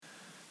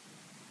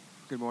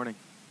Good morning.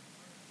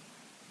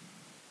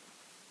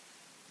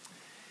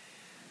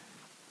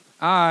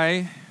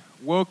 I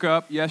woke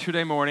up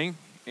yesterday morning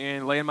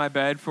and lay in my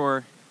bed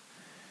for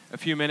a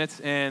few minutes,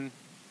 and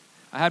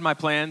I had my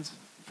plans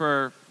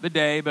for the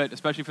day, but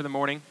especially for the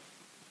morning.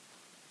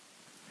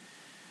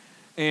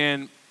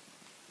 And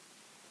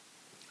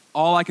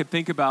all I could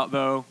think about,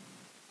 though,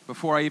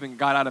 before I even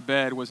got out of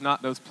bed was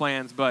not those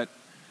plans, but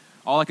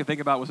all I could think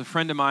about was a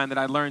friend of mine that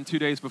I learned 2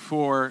 days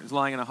before is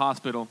lying in a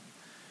hospital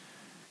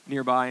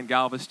nearby in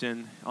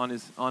Galveston on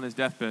his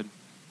deathbed.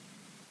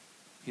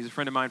 He's a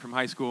friend of mine from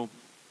high school.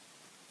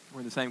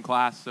 We're in the same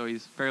class, so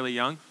he's fairly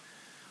young.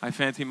 I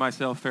fancy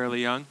myself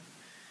fairly young.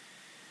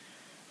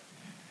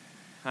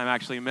 I'm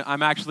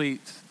actually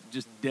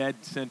just dead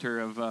center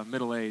of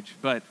middle age,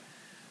 but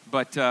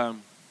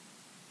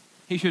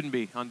he shouldn't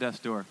be on death's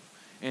door,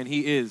 and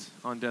he is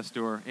on death's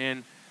door.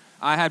 And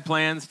I had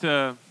plans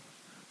the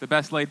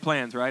best laid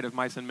plans, right, of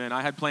mice and men.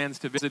 I had plans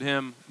to visit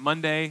him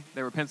Monday.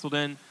 They were penciled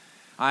in.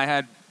 I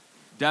had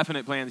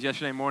definite plans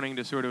yesterday morning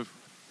to sort of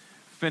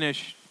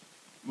finish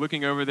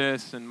looking over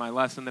this and my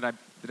lesson that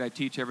I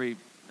teach every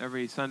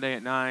Sunday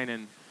at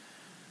 9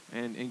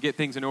 and get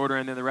things in order.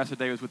 And then the rest of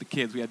the day was with the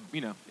kids. We had,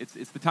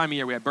 it's the time of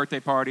year. We had birthday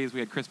parties, we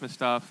had Christmas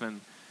stuff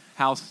and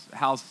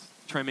house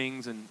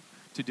trimmings and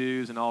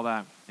to-dos and all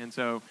that. And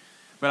so,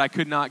 but I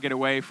could not get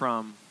away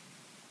from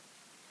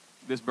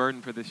this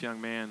burden for this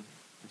young man,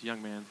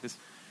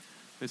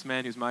 this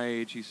man who's my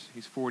age.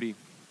 He's 40.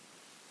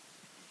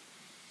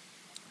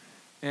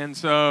 And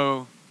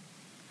so,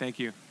 thank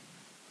you.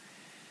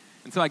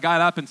 And so I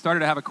got up and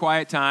started to have a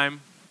quiet time,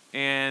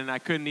 and I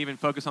couldn't even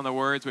focus on the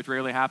words, which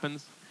rarely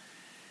happens.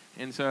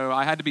 And so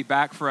I had to be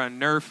back for a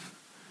Nerf.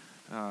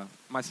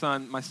 My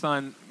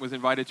son was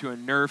invited to a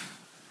Nerf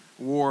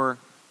War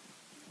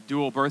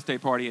dual birthday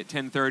party at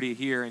 10:30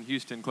 here in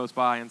Houston, close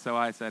by. And so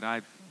I said,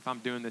 if I'm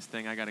doing this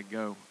thing, I got to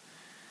go.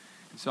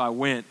 And so I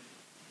went.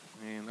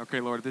 And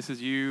okay, Lord, if this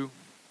is you,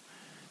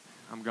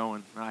 I'm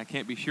going. I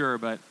can't be sure,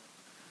 but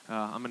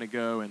I'm going to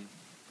go. And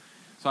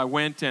so I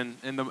went, and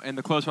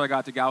the closer I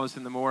got to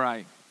Galveston, the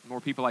more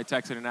people I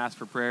texted and asked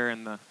for prayer,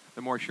 and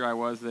the more sure I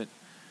was that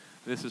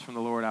this is from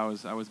the Lord. I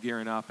was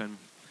gearing up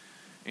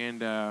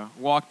and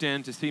walked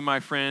in to see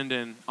my friend,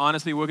 and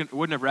honestly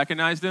wouldn't have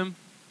recognized him.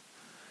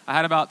 I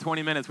had about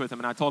 20 minutes with him,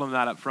 and I told him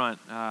that up front.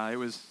 I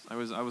was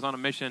on a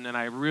mission, and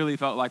I really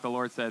felt like the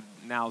Lord said,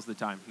 "Now's the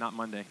time, not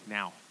Monday,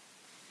 now."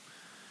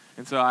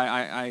 And so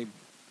I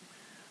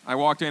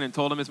walked in and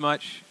told him as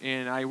much,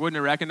 and I wouldn't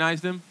have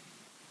recognized him.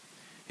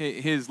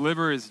 His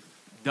liver is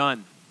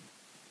done.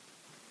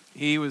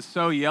 He was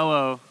so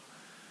yellow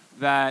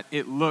that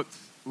it looked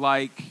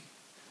like,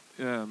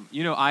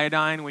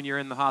 iodine when you're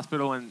in the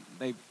hospital and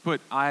they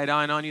put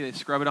iodine on you. They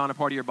scrub it on a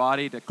part of your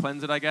body to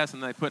cleanse it, I guess,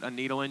 and they put a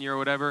needle in you or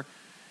whatever.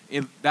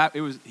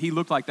 He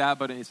looked like that,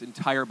 but in his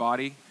entire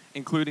body,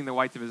 including the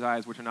whites of his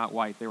eyes, which are not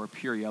white. They were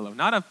pure yellow.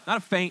 Not a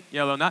faint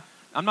yellow.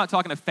 I'm not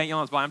talking a faint yellow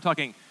on his body. I'm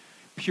talking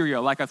pure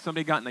yellow, like if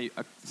somebody gotten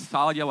a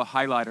solid yellow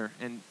highlighter,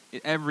 and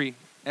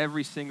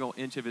every single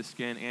inch of his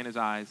skin and his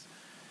eyes,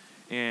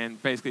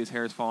 and basically his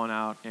hair is falling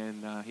out,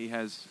 and he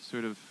has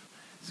sort of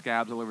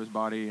scabs all over his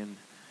body, and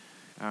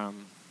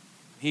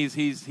he's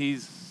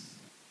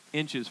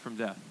inches from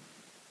death.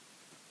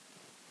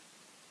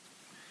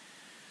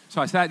 So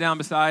I sat down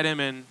beside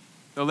him, and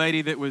the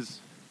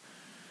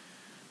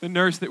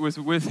nurse that was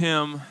with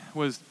him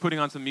was putting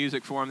on some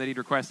music for him that he'd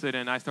requested,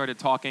 and I started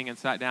talking and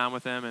sat down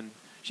with him, and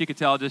she could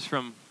tell just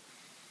from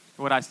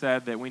what I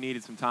said that we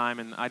needed some time,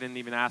 and I didn't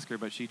even ask her,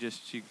 but she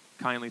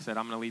kindly said,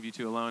 "I'm going to leave you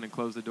two alone," and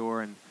closed the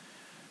door. And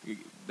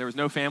there was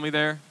no family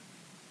there.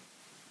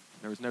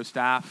 There was no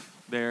staff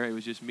there. It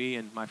was just me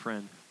and my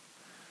friend,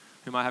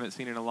 whom I haven't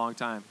seen in a long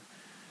time.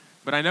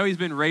 But I know he's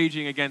been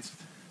raging against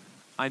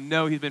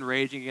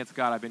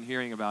God. I've been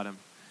hearing about him,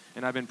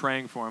 and I've been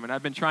praying for him, and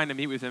I've been trying to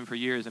meet with him for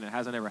years, and it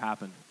hasn't ever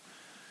happened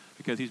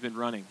because he's been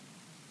running.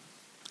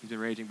 He's been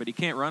raging, but he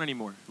can't run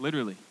anymore,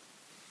 literally.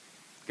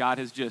 God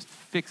has just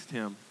fixed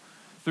him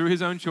through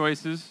his own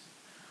choices,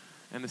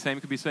 and the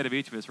same could be said of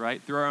each of us,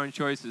 right? Through our own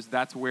choices,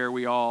 that's where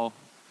we all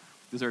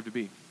deserve to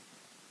be.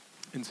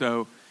 And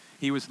so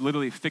he was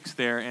literally fixed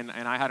there, and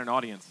I had an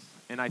audience.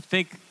 And I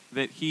think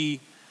that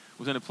he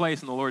was in a place,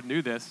 and the Lord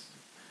knew this,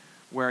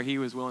 where he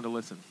was willing to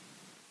listen.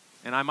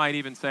 And I might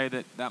even say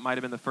that might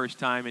have been the first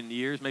time in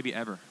years, maybe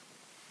ever,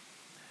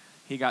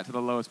 he got to the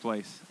lowest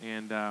place.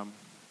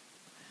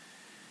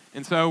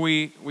 And so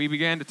we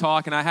began to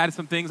talk, and I had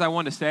some things I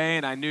wanted to say,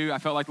 and I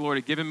felt like the Lord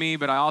had given me,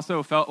 but I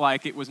also felt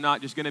like it was not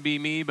just going to be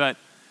me, but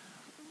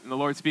the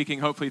Lord speaking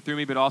hopefully through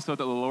me, but also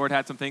that the Lord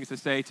had some things to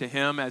say to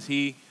him as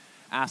he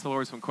asked the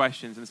Lord some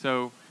questions. And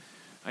so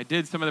I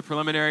did some of the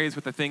preliminaries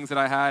with the things that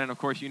I had, and of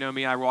course, you know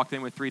me, I walked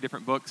in with 3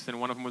 different books, and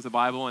one of them was the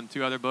Bible, and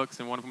 2 other books,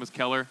 and one of them was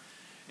Keller.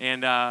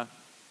 And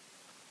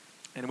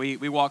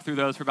we walked through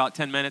those for about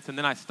 10 minutes, and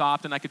then I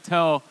stopped, and I could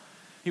tell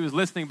he was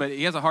listening, but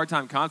he has a hard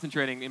time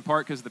concentrating, in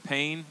part because of the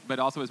pain, but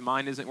also his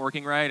mind isn't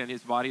working right, and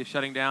his body is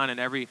shutting down, and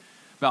every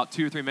about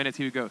 2 or 3 minutes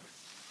he would go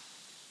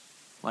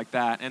like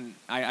that, and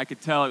I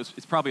could tell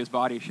it's probably his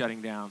body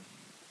shutting down.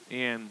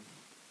 And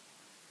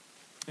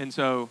And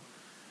so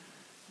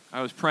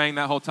I was praying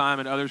that whole time,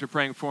 and others were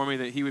praying for me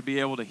that he would be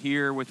able to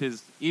hear with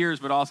his ears,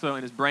 but also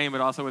in his brain,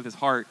 but also with his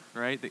heart,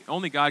 right? That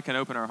only God can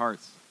open our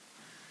hearts.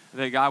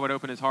 That God would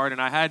open his heart.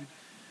 And I had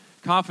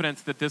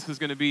confidence that this was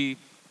going to be,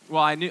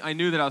 well, I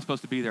knew that I was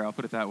supposed to be there. I'll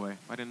put it that way.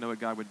 I didn't know what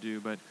God would do.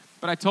 But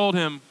I told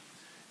him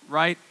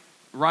right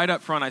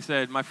up front, I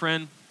said, my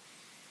friend,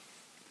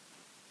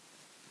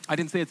 I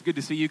didn't say it's good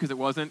to see you because it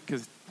wasn't,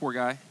 because poor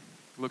guy,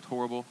 looked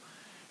horrible.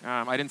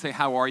 I didn't say,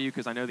 how are you,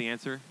 because I know the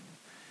answer.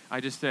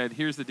 I just said,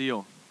 here's the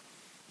deal.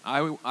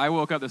 I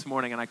woke up this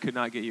morning and I could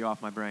not get you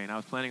off my brain. I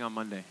was planning on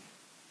Monday,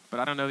 but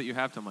I don't know that you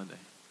have till Monday,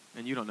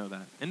 and you don't know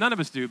that. And none of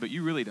us do, but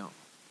you really don't.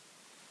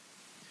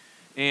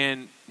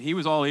 And he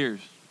was all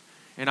ears.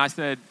 And I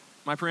said,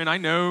 my friend, I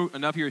know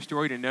enough of your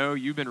story to know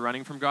you've been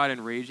running from God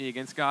and raging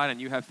against God, and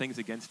you have things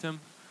against him.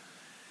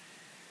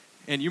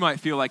 And you might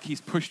feel like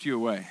he's pushed you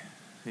away,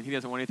 and he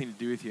doesn't want anything to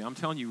do with you. I'm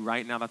telling you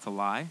right now that's a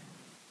lie.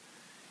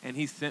 And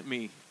he sent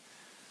me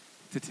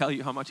to tell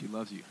you how much he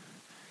loves you.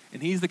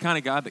 And he's the kind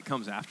of God that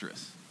comes after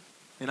us.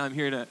 And I'm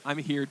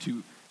here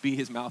to be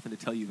his mouth and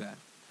to tell you that.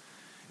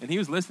 And he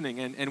was listening,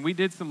 and we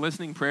did some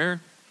listening prayer.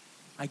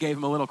 I gave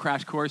him a little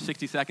crash course,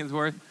 60 seconds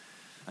worth.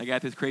 I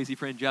got this crazy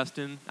friend,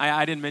 Justin.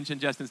 I didn't mention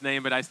Justin's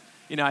name, but I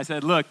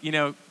said, look,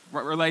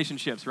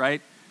 relationships,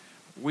 right?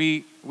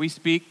 We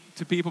speak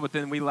to people, but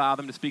then we allow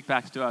them to speak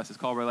back to us. It's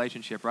called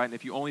relationship, right? And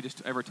if you only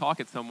just ever talk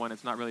at someone,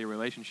 it's not really a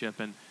relationship,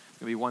 and it's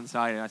going to be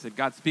one-sided. I said,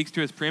 God speaks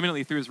to us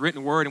preeminently through his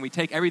written word, and we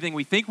take everything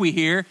we think we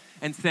hear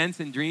and sense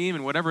and dream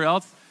and whatever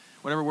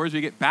words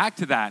we get back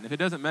to that. And if it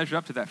doesn't measure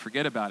up to that,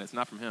 forget about it. It's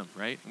not from him,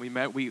 right?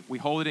 We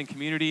hold it in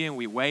community and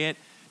we weigh it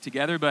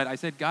together. But I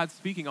said, God's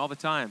speaking all the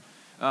time,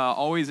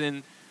 always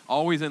in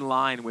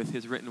line with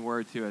his written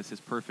word to us, his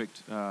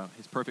perfect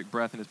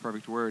breath and his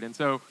perfect word. And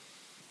so,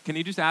 can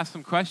you just ask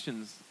some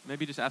questions?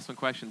 Maybe just ask some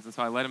questions. And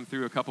so I led him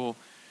through a couple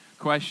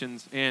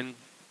questions. And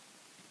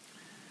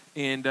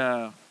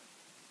to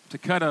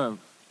cut a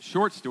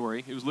short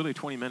story, it was literally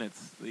 20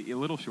 minutes, a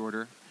little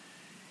shorter.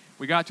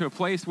 We got to a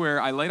place where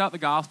I laid out the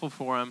gospel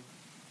for him,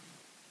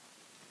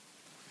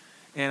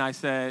 and I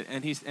said,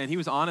 and he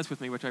was honest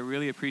with me, which I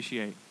really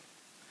appreciate.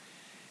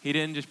 He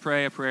didn't just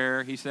pray a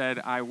prayer. He said,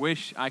 I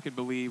wish I could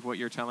believe what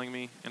you're telling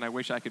me, and I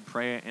wish I could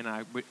pray it,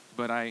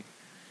 but I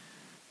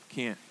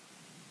can't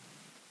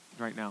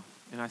right now.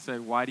 And I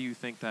said, why do you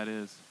think that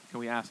is? Can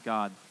we ask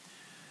God?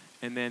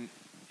 And then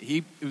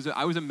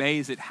I was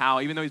amazed at how,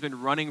 even though he's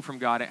been running from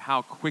God, at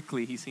how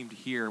quickly he seemed to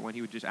hear when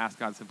he would just ask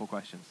God simple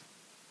questions.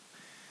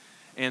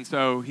 And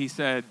so he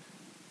said,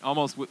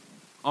 almost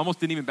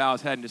didn't even bow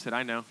his head and just said,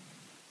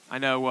 I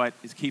know what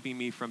is keeping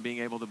me from being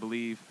able to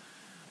believe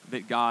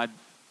that God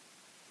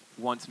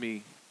wants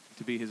me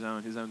to be his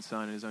own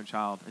son and his own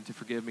child, and to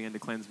forgive me and to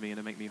cleanse me and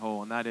to make me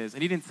whole. And that is,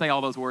 and he didn't say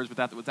all those words,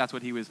 but that's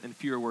what he was in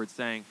fewer words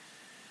saying.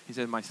 He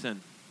said, my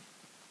sin.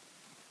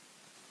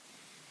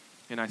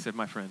 And I said,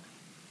 my friend.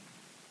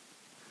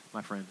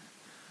 I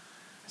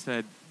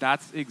said,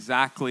 that's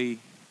exactly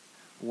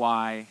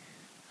why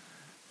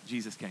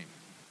Jesus came.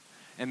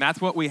 And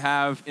that's what we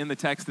have in the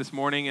text this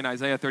morning in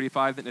Isaiah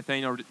 35 that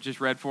Nathaniel just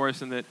read for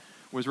us and that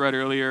was read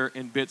earlier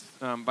in bits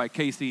by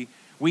Casey.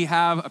 We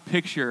have a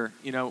picture,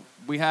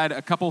 we had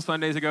a couple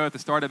Sundays ago at the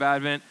start of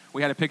Advent,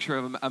 we had a picture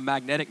of a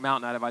magnetic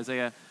mountain out of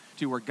Isaiah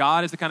 2 where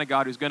God is the kind of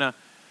God who's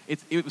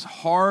it was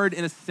hard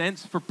in a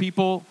sense for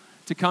people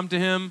to come to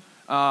him.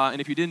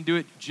 And if you didn't do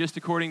it just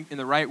in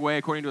the right way,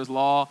 according to his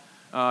law,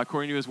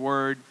 according to his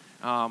word,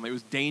 it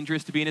was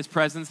dangerous to be in his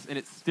presence, and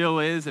it still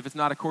is if it's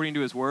not according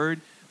to his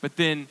word. But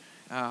then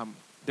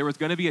there was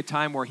going to be a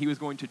time where he was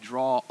going to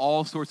draw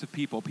all sorts of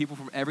people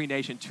from every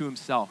nation to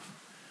himself,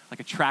 like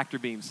a tractor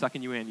beam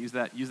sucking you in. Use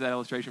that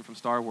illustration from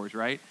Star Wars,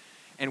 right?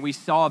 And we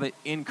saw that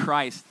in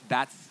Christ,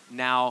 that's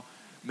now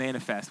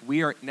manifest.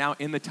 We are now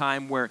in the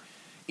time where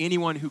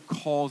anyone who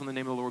calls on the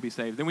name of the Lord will be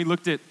saved. Then we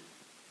looked at,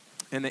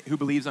 who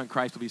believes on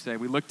Christ will be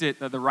saved. We looked at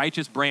the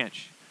righteous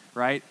branch,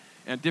 right?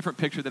 And a different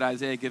picture that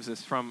Isaiah gives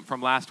us from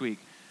last week.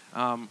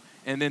 And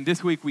then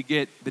this week we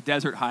get the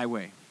desert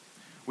highway.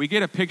 We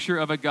get a picture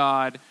of a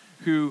God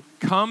who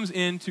comes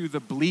into the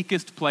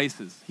bleakest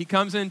places. He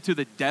comes into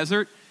the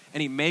desert,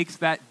 and he makes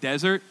that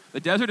desert. The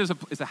desert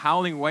is a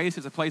howling waste.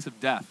 It's a place of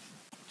death,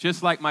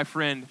 just like my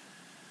friend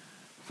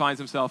finds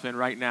himself in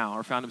right now,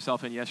 or found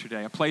himself in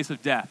yesterday, a place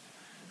of death.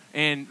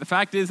 And the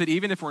fact is that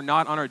even if we're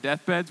not on our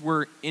deathbeds,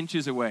 we're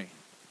inches away.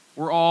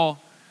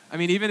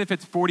 Even if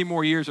it's 40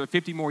 more years or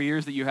 50 more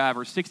years that you have,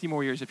 or 60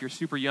 more years if you're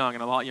super young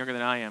and a lot younger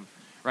than I am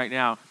right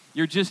now,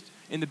 you're just,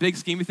 in the big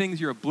scheme of things,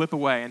 you're a blip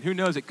away. And who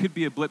knows, it could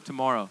be a blip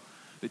tomorrow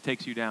that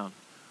takes you down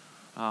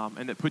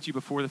and that puts you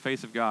before the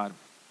face of God.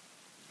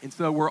 And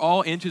so we're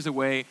all inches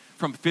away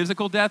from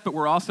physical death, but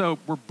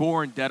we're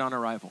born dead on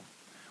arrival.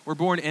 We're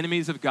born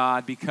enemies of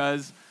God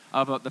because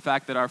of the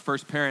fact that our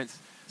first parents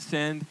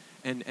sinned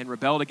and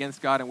rebelled against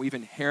God, and we've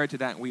inherited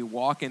that, and we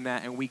walk in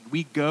that, and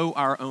we go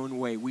our own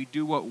way. We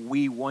do what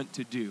we want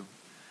to do,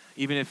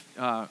 even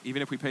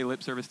if we pay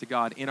lip service to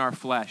God in our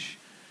flesh.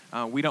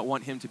 We don't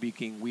want him to be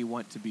king. We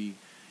want to be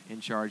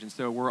in charge. And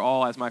so we're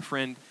all, as my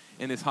friend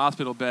in this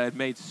hospital bed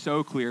made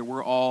so clear,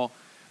 we're all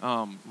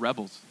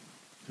rebels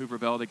who've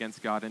rebelled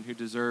against God and who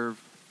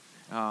deserve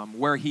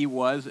where he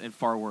was and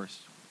far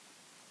worse.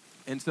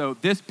 And so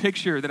this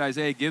picture that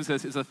Isaiah gives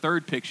us is a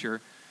third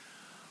picture,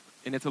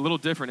 and it's a little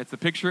different. It's the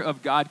picture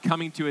of God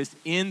coming to us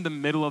in the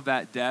middle of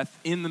that death,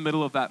 in the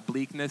middle of that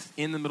bleakness,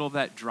 in the middle of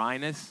that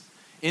dryness,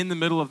 in the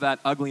middle of that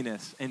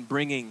ugliness, and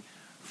bringing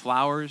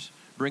flowers,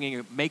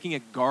 making a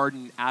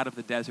garden out of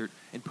the desert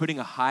and putting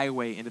a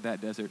highway into that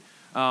desert.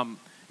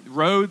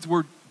 Roads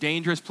were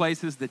dangerous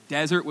places. The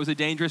desert was a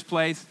dangerous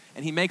place.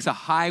 And he makes a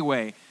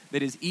highway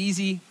that is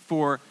easy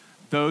for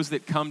those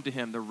that come to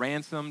him, the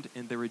ransomed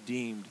and the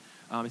redeemed.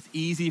 It's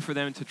easy for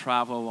them to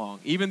travel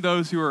along. Even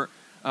those who are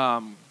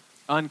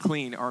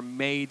unclean are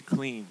made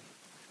clean,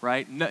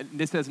 right?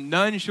 It says,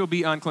 none shall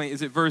be unclean.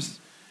 Is it verse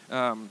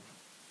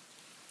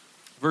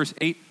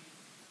 8?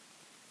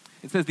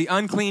 It says, the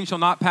unclean shall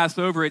not pass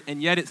over it,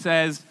 and yet it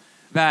says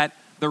that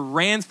the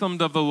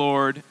ransomed of the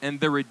Lord and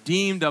the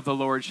redeemed of the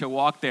Lord shall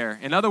walk there.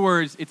 In other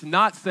words, it's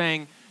not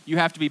saying you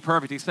have to be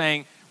perfect. It's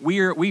saying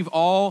we've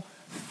all,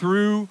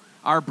 through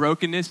our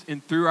brokenness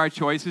and through our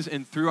choices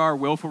and through our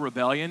willful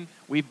rebellion,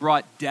 we've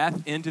brought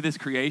death into this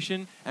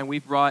creation, and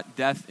we've brought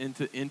death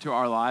into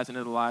our lives and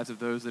into the lives of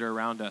those that are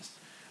around us,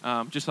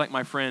 just like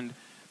my friend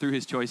through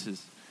his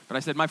choices. But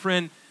I said, my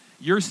friend,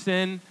 your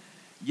sin,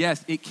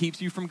 yes, it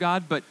keeps you from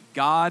God, but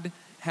God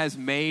has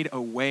made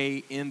a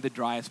way in the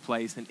driest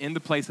place. And in the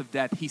place of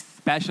death, he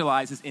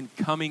specializes in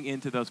coming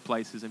into those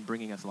places and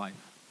bringing us life.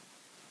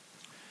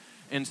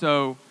 And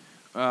so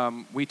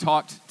we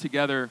talked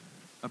together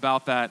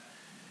about that.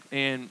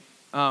 And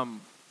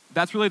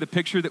that's really the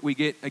picture that we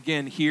get,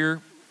 again,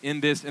 here in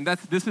this. And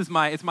it's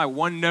my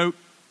one note.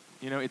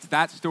 It's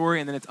that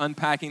story, and then it's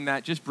unpacking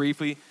that just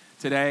briefly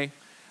today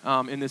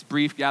in this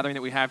brief gathering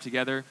that we have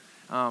together.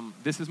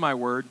 This is my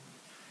word.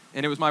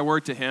 And it was my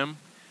word to him.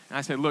 And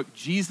I said, look,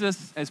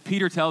 Jesus, as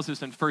Peter tells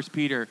us in 1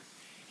 Peter,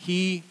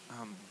 he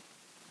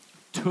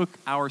took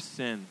our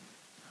sin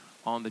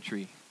on the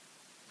tree.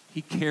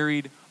 He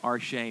carried our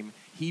shame.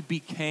 He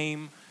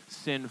became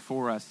sin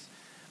for us.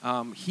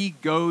 He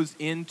goes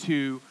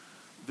into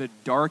the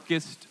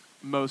darkest,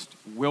 most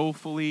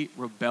willfully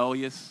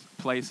rebellious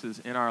places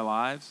in our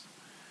lives.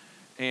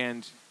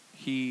 And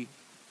he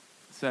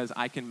says,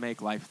 I can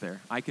make life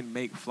there. I can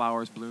make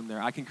flowers bloom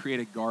there. I can create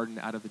a garden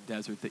out of the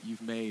desert that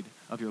you've made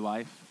of your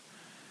life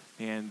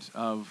and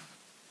of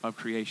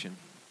creation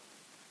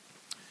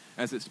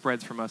as it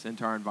spreads from us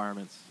into our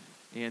environments.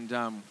 And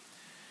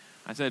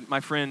I said,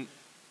 my friend,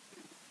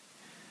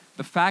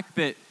 the fact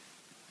that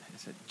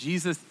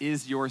Jesus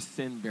is your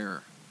sin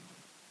bearer.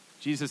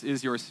 Jesus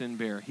is your sin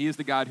bearer. He is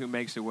the God who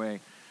makes a way.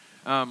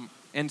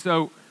 And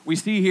so we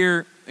see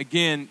here,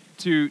 again,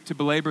 to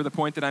belabor the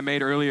point that I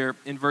made earlier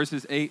in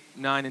verses 8,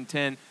 9, and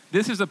 10,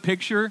 this is a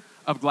picture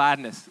of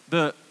gladness.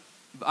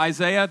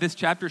 Isaiah, this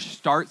chapter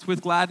starts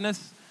with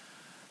gladness.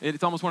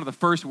 It's almost one of the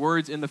first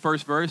words in the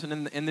first verse.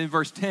 And then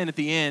verse 10 at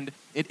the end,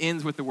 it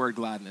ends with the word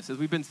gladness. As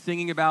we've been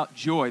singing about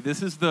joy,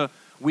 this is the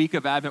week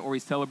of Advent where we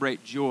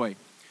celebrate joy.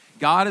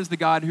 God is the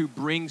God who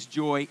brings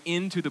joy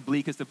into the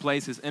bleakest of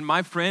places. And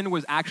my friend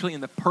was actually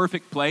in the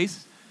perfect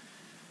place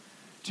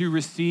to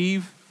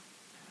receive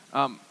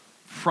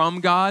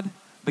from God,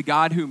 the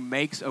God who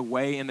makes a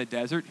way in the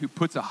desert, who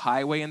puts a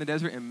highway in the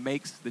desert and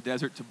makes the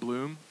desert to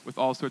bloom with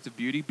all sorts of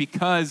beauty,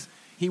 because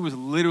he was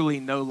literally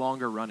no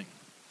longer running.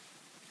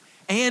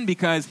 And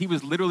because he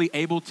was literally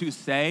able to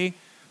say,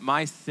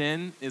 my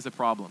sin is a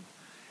problem.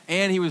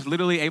 And he was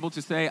literally able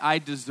to say, I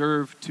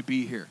deserve to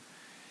be here.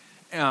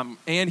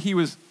 And he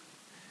was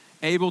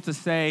able to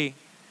say,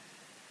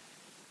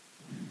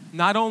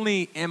 not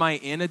only am I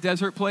in a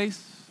desert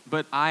place,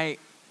 but I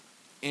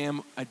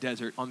am a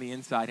desert on the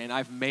inside, and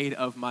I've made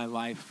of my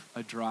life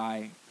a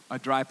dry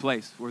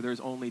place where there's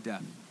only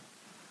death.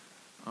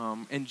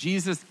 And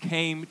Jesus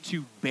came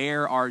to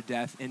bear our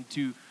death and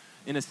to,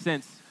 in a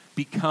sense,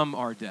 become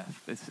our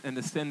death and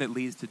the sin that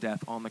leads to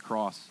death on the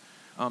cross.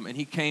 And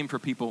he came for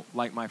people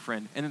like my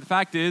friend. And the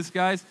fact is,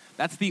 guys,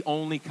 that's the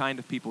only kind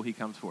of people he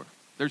comes for.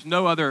 There's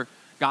no other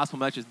gospel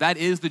message. That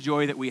is the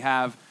joy that we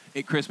have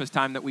at Christmas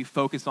time that we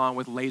focus on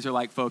with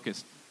laser-like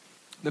focus.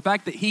 The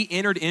fact that he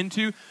entered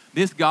into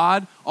this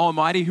God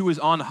Almighty who was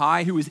on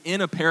high, who was in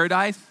a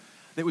paradise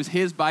that was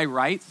his by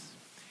rights,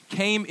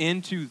 came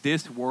into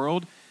this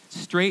world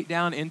straight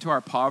down into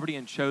our poverty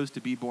and chose to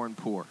be born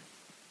poor,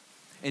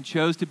 and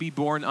chose to be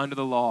born under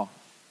the law,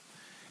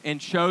 and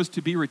chose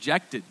to be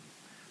rejected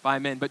by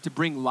men, but to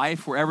bring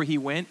life wherever he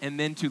went, and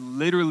then to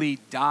literally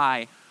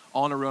die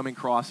on a Roman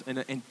cross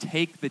and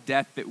take the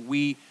death that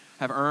we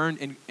have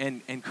earned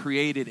and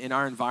created in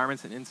our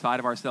environments and inside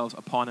of ourselves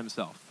upon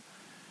himself,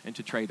 and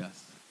to trade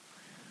us.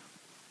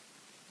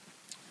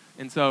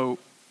 And so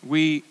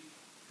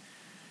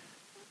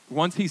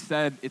once he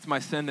said, it's my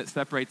sin that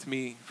separates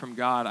me from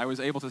God, I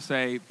was able to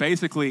say,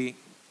 basically,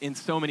 in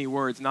so many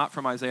words, not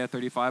from Isaiah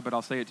 35, but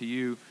I'll say it to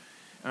you.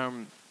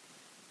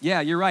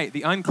 Yeah, you're right.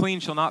 The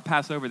unclean shall not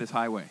pass over this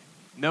highway.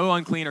 No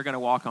unclean are going to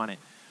walk on it.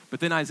 But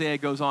then Isaiah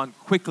goes on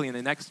quickly in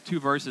the next 2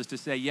 verses to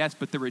say, yes,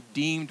 but the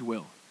redeemed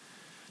will.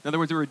 In other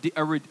words,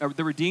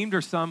 the redeemed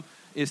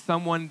is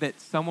someone,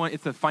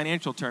 it's a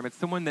financial term. It's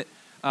someone that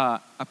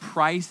a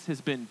price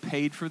has been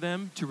paid for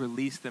them to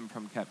release them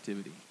from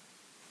captivity.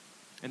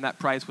 And that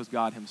price was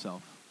God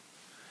himself.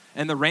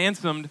 And the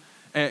ransomed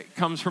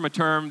comes from a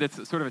term that's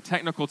sort of a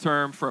technical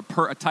term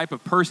for a type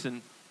of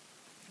person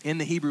in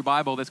the Hebrew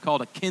Bible that's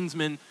called a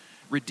kinsman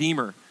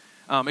redeemer.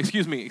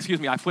 Excuse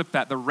me, I flipped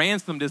that. The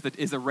ransomed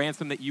is a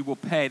ransom that you will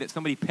pay, that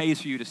somebody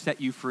pays for you to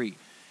set you free.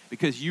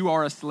 Because you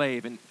are a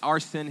slave, and our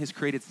sin has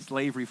created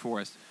slavery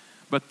for us.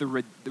 But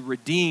the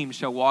redeemed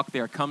shall walk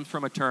there comes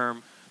from a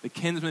term, the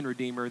kinsman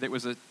redeemer, that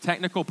was a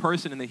technical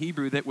person in the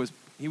Hebrew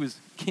he was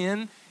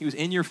kin, he was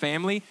in your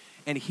family,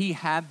 and he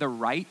had the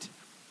right,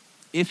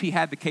 if he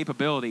had the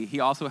capability, he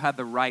also had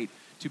the right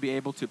to be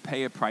able to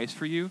pay a price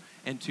for you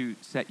and to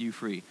set you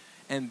free.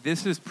 And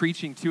this is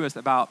preaching to us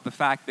about the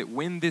fact that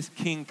when this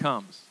king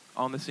comes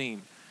on the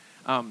scene,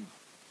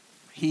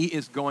 he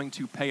is going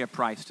to pay a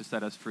price to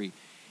set us free.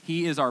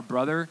 He is our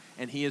brother,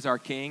 and he is our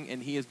king,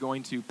 and he is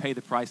going to pay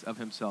the price of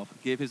himself,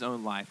 give his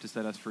own life to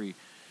set us free.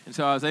 And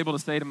so I was able to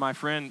say to my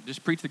friend,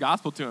 just preach the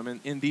gospel to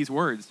him in these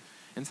words,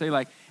 and say,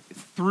 like,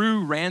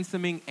 through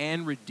ransoming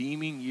and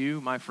redeeming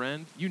you, my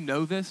friend, you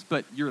know this,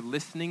 but you're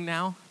listening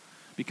now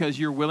because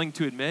you're willing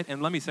to admit,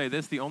 and let me say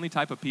this, the only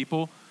type of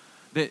people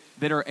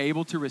that are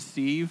able to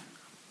receive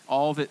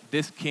all that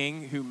this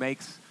king who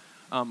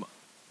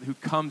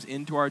comes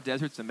into our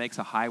deserts and makes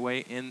a highway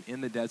in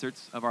the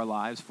deserts of our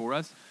lives for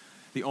us,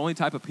 the only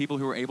type of people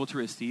who are able to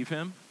receive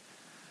him,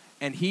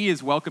 and he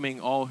is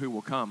welcoming all who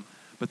will come,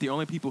 but the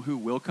only people who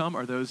will come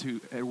are those who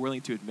are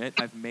willing to admit,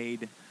 I've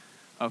made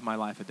of my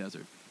life a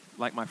desert,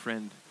 like my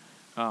friend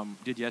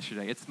did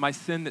yesterday. It's my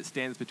sin that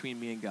stands between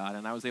me and God,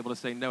 and I was able to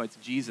say, no, it's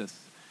Jesus.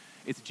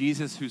 It's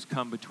Jesus who's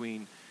come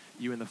between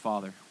you and the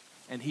Father.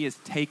 And he has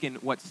taken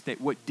what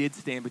did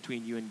stand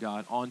between you and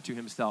God onto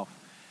himself.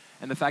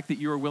 And the fact that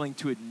you are willing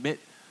to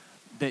admit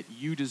that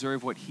you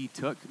deserve what he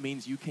took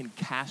means you can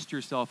cast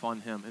yourself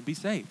on him and be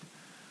saved.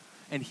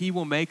 And he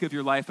will make of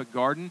your life a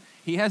garden.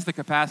 He has the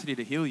capacity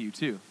to heal you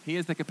too. He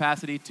has the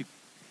capacity to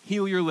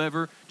heal your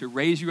liver, to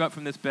raise you up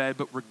from this bed.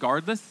 But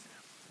regardless,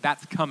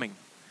 that's coming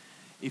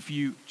if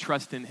you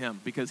trust in him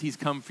because he's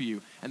come for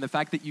you. And the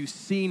fact that you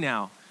see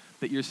now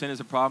that your sin is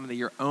a problem, that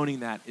you're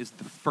owning that is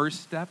the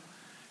first step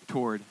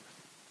toward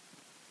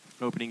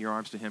opening your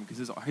arms to him because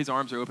his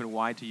arms are open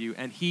wide to you.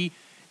 And he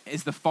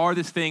is the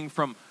farthest thing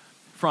from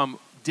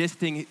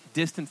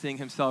distancing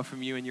himself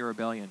from you in your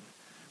rebellion.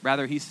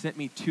 Rather, he sent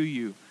me to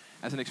you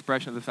as an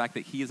expression of the fact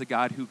that he is a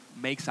God who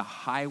makes a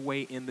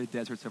highway in the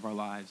deserts of our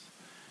lives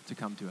to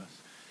come to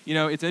us. You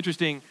know, it's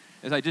interesting,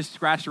 as I just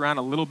scratched around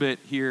a little bit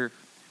here,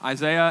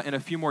 Isaiah and a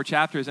few more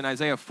chapters in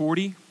Isaiah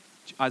 40,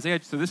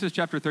 so this is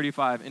chapter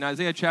 35. In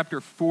Isaiah chapter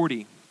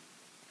 40,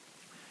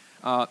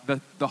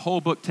 the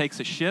whole book takes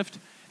a shift,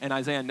 and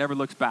Isaiah never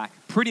looks back.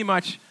 Pretty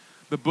much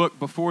the book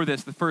before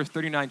this, the first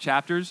 39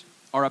 chapters,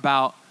 are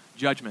about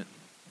judgment,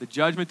 the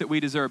judgment that we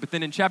deserve. But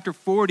then in chapter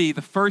 40,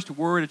 the first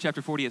word of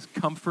chapter 40 is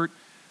comfort,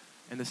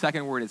 and the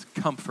second word is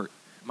comfort,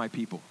 my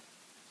people.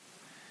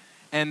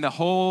 And the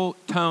whole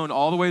tone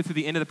all the way through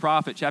the end of the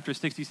prophet, chapter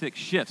 66,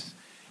 shifts.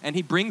 And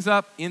he brings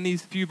up in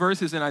these few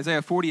verses in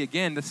Isaiah 40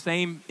 again the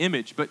same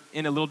image, but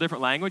in a little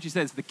different language. He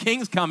says, the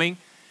king's coming,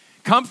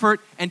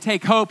 comfort and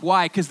take hope.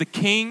 Why? Because the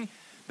king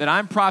that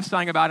I'm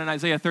prophesying about in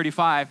Isaiah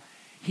 35,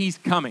 he's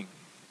coming.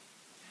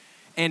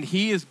 And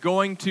he is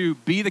going to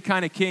be the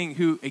kind of king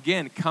who,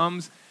 again,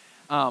 comes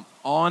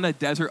on a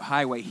desert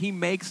highway. He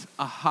makes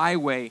a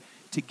highway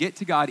to get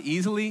to God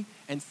easily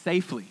and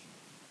safely.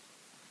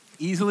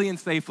 Easily and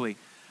safely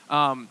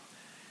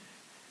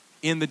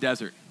in the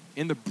desert,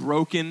 in the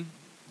broken,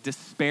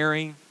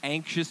 despairing,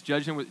 anxious.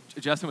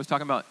 Justin was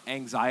talking about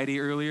anxiety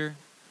earlier,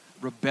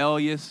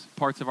 rebellious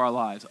parts of our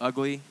lives,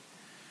 ugly.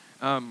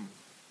 And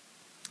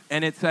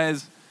it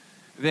says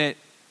that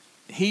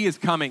he is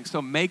coming,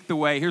 so make the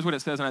way. Here's what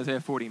it says in Isaiah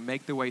 40,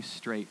 make the way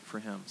straight for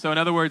him. So in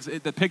other words,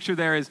 the picture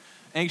there is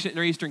ancient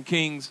Near Eastern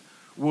kings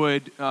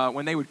would,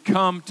 when they would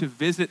come to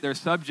visit their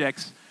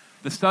subjects,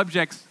 the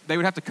subjects, they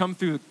would have to come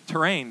through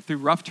terrain, through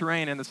rough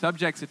terrain, and the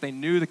subjects, if they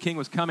knew the king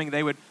was coming,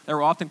 they were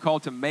often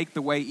called to make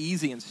the way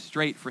easy and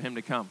straight for him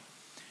to come.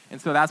 And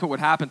so that's what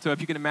would happen. So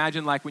if you can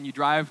imagine, like when you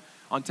drive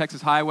on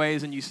Texas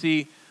highways and you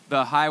see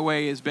the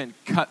highway has been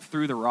cut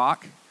through the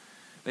rock,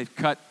 they've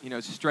cut,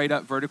 straight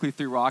up vertically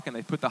through rock, and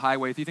they put the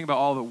highway. If you think about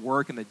all the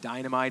work and the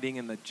dynamiting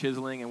and the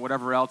chiseling and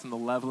whatever else and the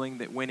leveling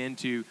that went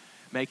into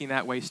making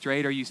that way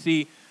straight, or you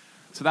see,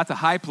 so that's a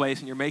high place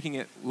and you're making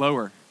it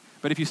lower.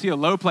 But if you see a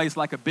low place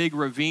like a big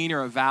ravine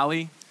or a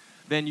valley,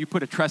 then you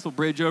put a trestle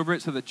bridge over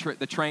it so the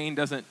train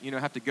doesn't,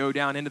 have to go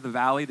down into the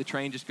valley. The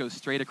train just goes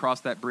straight across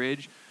that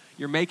bridge.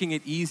 You're making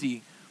it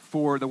easy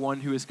for the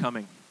one who is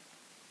coming.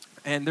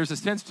 And there's a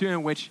sense, too,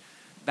 in which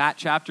that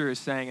chapter is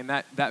saying, and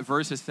that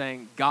verse is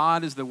saying,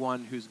 God is the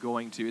one who's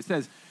going to. It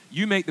says,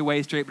 you make the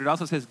way straight, but it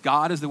also says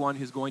God is the one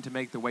who's going to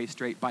make the way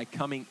straight by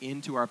coming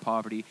into our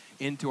poverty,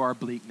 into our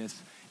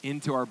bleakness,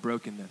 into our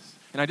brokenness.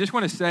 And I just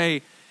want to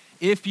say,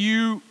 If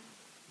you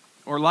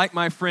or like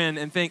my friend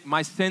and think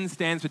my sin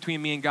stands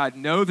between me and God,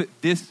 know that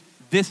this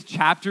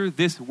chapter,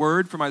 this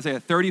word from Isaiah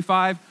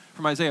 35,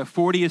 from Isaiah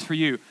 40 is for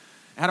you.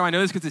 How do I know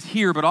this? Because it's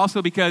here, but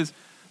also because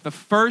the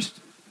first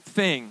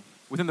thing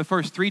within the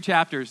first 3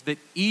 chapters that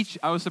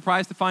I was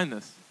surprised to find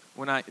this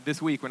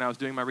this week when I was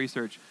doing my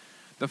research.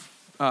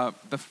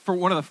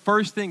 One of the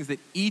first things that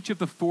each of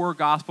the 4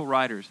 gospel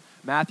writers,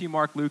 Matthew,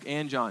 Mark, Luke,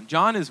 and John.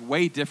 John is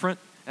way different,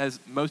 as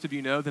most of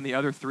you know, than the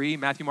other 3,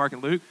 Matthew, Mark,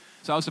 and Luke.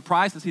 So I was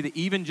surprised to see that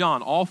even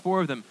John, all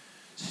 4 of them,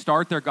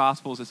 start their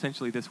gospels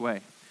essentially this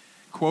way,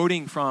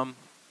 quoting from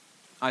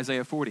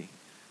Isaiah 40,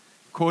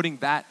 quoting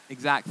that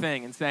exact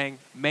thing and saying,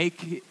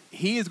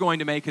 he is going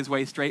to make his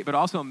way straight, but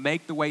also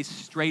make the way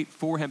straight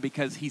for him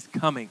because he's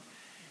coming.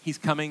 He's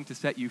coming to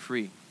set you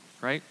free,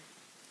 right?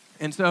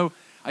 And so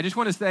I just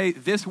want to say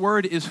this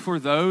word is for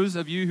those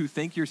of you who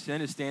think your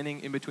sin is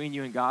standing in between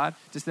you and God,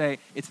 to say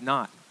it's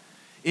not.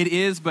 It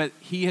is, but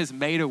he has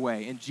made a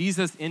way. And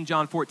Jesus in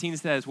John 14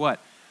 says what?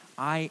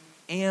 I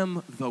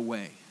am the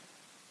way.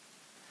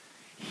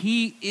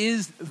 He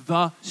is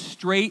the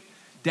straight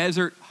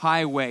desert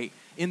highway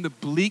in the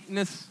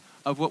bleakness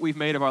of what we've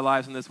made of our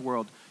lives in this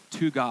world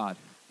to God.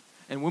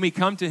 And when we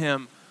come to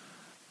him,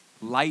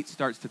 light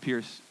starts to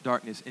pierce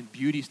darkness and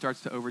beauty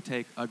starts to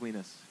overtake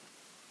ugliness.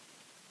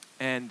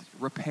 And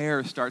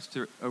repair starts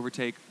to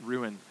overtake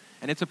ruin.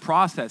 And it's a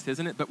process,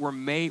 isn't it? But we're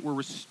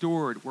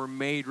restored, we're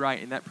made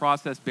right. And that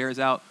process bears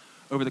out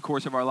over the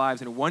course of our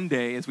lives. And one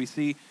day, as we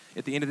see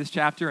at the end of this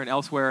chapter and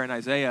elsewhere in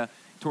Isaiah,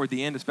 toward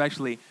the end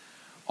especially,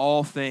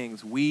 all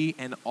things, we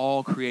and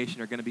all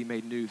creation are going to be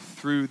made new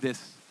through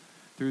this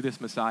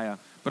Messiah.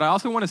 But I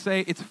also want to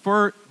say it's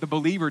for the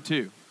believer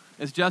too.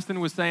 As Justin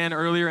was saying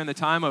earlier in the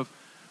time of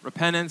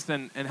repentance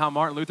and how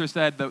Martin Luther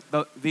said,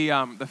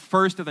 the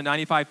first of the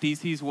 95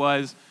 Theses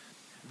was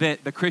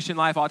that the Christian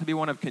life ought to be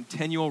one of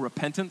continual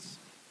repentance.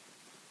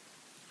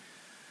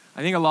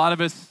 I think a lot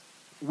of us,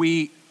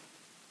 we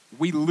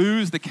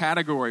lose this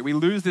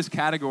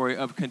category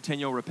of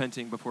continual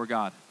repenting before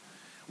God.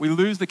 We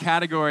lose the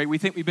category, we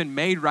think we've been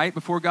made right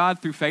before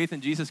God through faith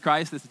in Jesus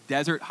Christ, this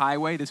desert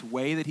highway, this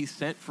way that he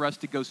sent for us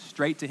to go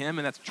straight to him,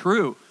 and that's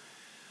true.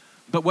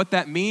 But what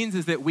that means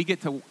is that we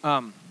get to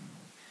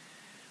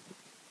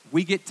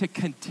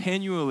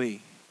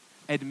continually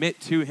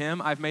admit to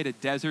him, I've made a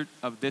desert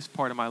of this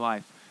part of my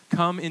life.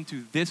 Come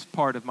into this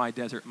part of my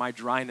desert, my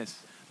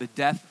dryness, the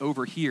death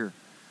over here,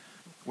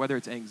 whether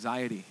it's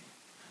anxiety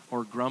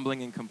or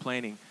grumbling and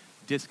complaining,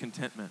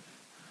 discontentment,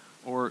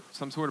 or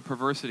some sort of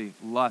perversity,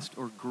 lust,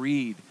 or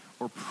greed,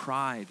 or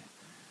pride.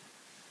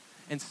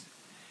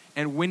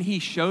 And when he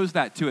shows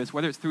that to us,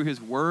 whether it's through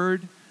his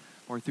word,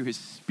 or through his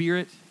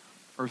spirit,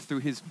 or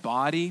through his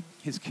body,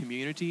 his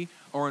community,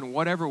 or in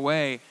whatever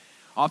way,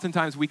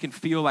 oftentimes we can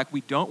feel like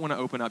we don't want to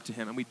open up to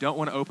him, and we don't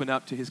want to open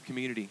up to his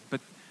community.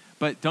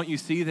 But don't you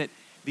see that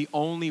the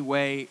only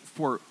way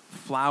for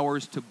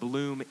flowers to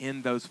bloom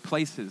in those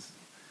places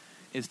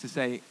is to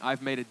say,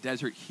 I've made a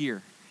desert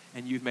here,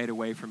 and you've made a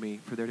way for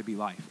me for there to be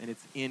life. And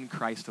it's in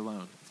Christ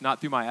alone. It's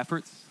not through my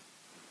efforts.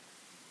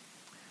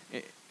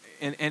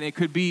 And it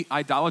could be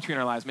idolatry in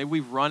our lives. Maybe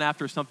we've run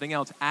after something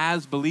else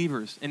as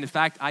believers. And in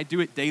fact, I do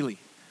it daily.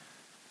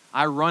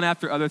 I run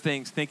after other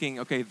things thinking,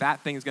 okay,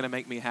 that thing's going to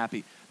make me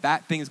happy.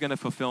 That thing's going to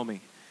fulfill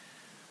me.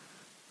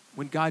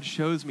 When God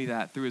shows me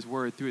that through his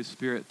word, through his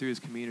spirit, through his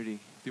community,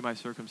 through my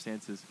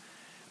circumstances,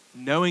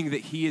 knowing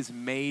that he has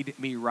made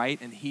me right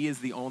and he is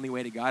the only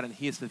way to God and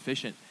he is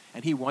sufficient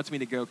and he wants me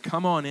to go,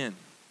 come on in.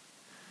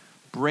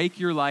 Break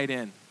your light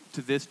in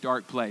to this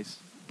dark place.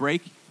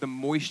 Break the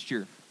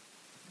moisture,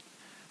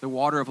 the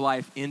water of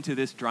life into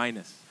this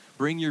dryness.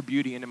 Bring your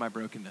beauty into my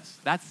brokenness.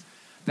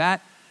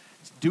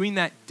 Doing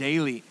that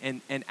daily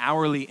and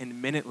hourly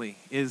and minutely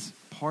is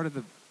part of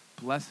the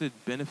blessed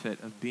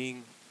benefit of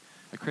being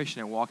a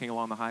Christian and walking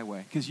along the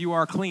highway. Because you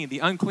are clean. The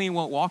unclean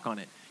won't walk on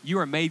it. You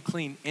are made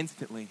clean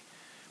instantly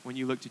when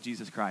you look to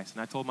Jesus Christ.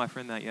 And I told my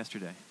friend that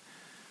yesterday.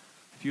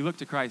 If you look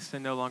to Christ,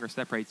 sin no longer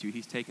separates you.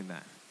 He's taken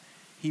that.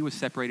 He was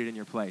separated in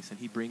your place, and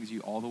he brings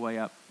you all the way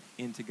up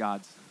into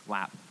God's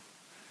lap,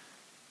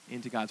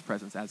 into God's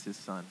presence as his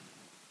son.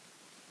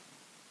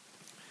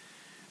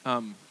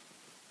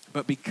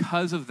 But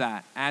because of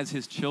that, as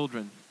his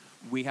children,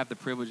 we have the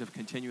privilege of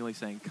continually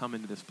saying, come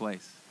into this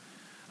place.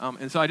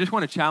 And so I just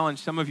want to challenge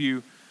some of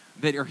you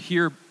that are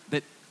here,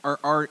 that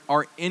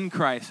are in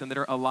Christ and that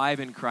are alive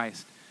in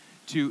Christ,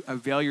 to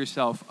avail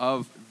yourself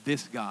of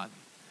this God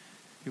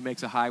who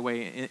makes a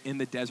highway in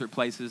the desert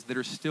places that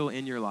are still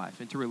in your life,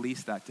 and to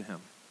release that to him.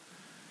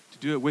 To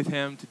do it with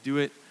him, to do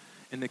it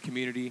in the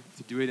community,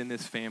 to do it in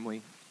this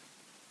family.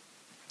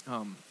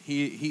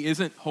 He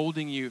isn't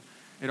holding you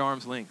at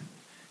arm's length.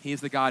 He is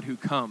the God who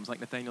comes, like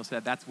Nathaniel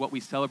said. That's what we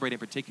celebrate in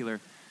particular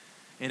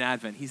in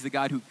Advent. He's the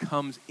God who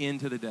comes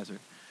into the desert.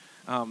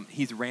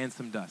 He's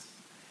ransomed us.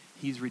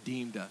 He's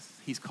redeemed us.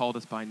 He's called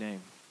us by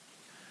name.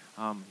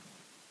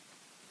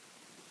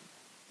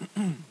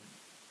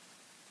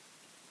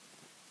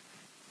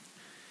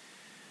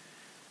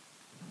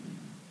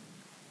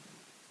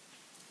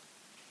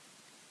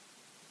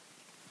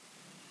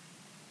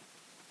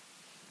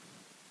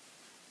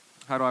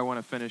 how do I want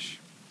to finish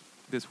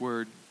this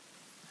word?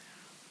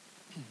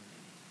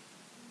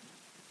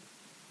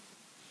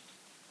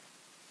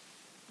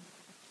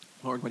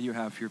 Lord, what do you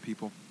have for your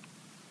people?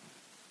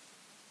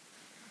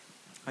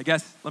 I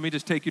guess let me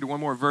just take you to one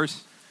more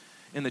verse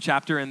in the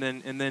chapter and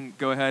then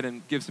go ahead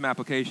and give some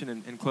application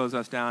and close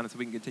us down so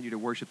we can continue to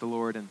worship the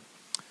Lord and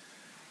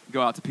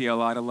go out to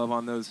PLI to love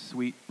on those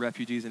sweet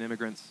refugees and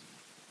immigrants.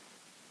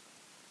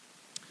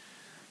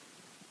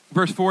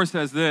 Verse 4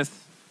 says this,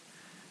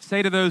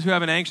 say to those who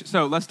have an anxious,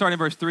 so let's start in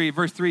verse 3.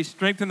 Verse 3,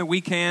 strengthen the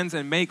weak hands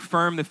and make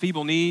firm the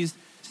feeble knees.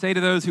 Say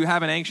to those who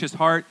have an anxious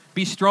heart,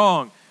 be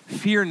strong,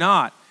 fear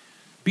not.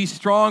 Be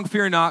strong,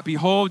 fear not.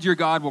 Behold, your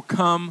God will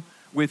come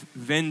with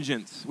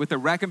vengeance. With the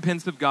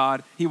recompense of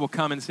God, he will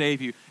come and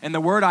save you. And the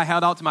word I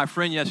held out to my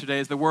friend yesterday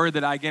is the word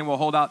that I again will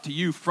hold out to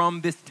you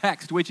from this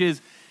text, which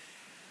is,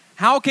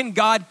 how can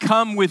God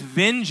come with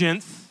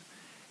vengeance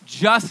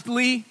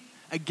justly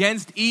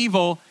against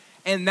evil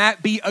and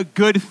that be a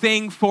good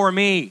thing for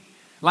me?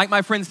 Like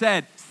my friend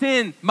said,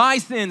 my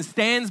sin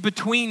stands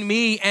between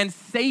me and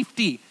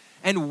safety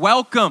and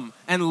welcome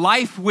and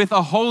life with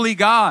a holy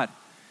God.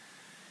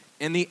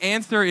 And the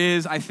answer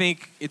is, I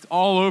think it's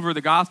all over the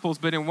Gospels,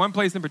 but in one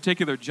place in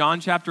particular, John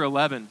chapter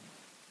 11,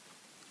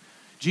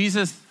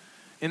 Jesus,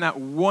 in that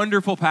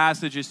wonderful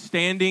passage, is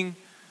standing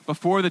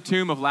before the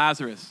tomb of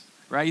Lazarus,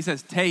 right? He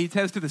says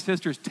to the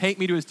sisters, take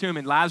me to his tomb.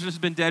 And Lazarus has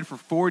been dead for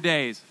 4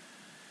 days.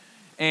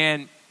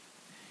 And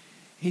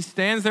he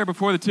stands there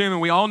before the tomb, and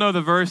we all know the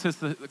verse that's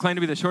claimed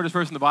to be the shortest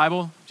verse in the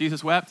Bible.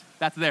 Jesus wept.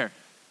 That's there.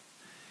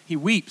 He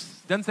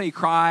weeps. Doesn't say he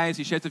cries,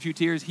 he sheds a few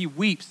tears. He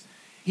weeps.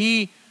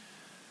 He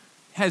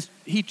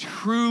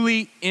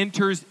truly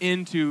enters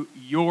into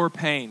your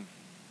pain.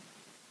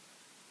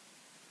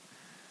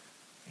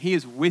 He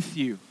is with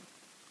you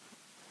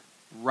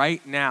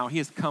right now. He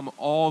has come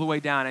all the way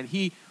down, and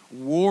he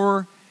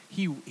wore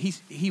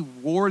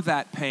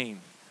that pain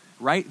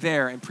right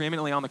there and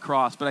preeminently on the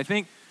cross. But I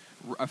think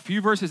a few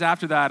verses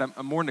after that,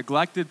 a more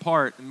neglected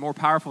part and more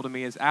powerful to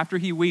me is after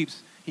he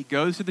weeps, he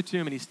goes to the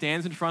tomb and he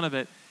stands in front of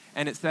it,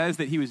 and it says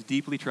that he was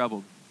deeply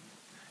troubled.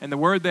 And the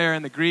word there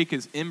in the Greek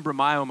is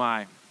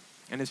embramiomai.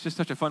 And it's just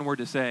such a fun word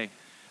to say,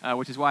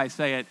 which is why I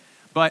say it.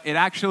 But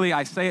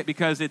I say it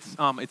because it's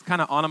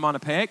kind of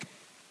onomatopoeic.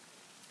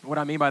 What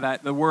I mean by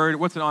that, the word,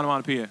 what's an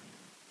onomatopoeia?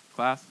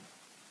 Class?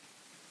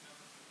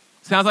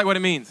 Sounds like what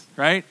it means,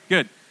 right?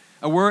 Good.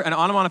 An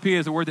onomatopoeia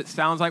is a word that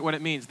sounds like what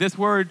it means. This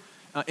word,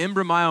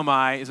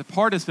 embramiomai, is a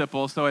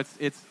participle, so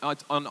it's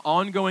an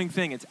ongoing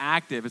thing. It's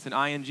active. It's an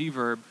ing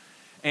verb.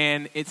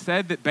 And it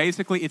said that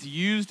basically it's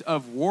used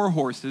of war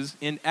horses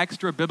in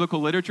extra biblical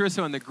literature.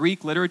 So in the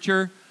Greek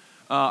literature,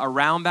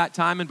 around that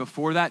time and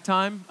before that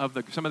time,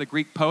 some of the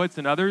Greek poets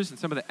and others, and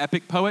some of the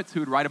epic poets who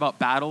would write about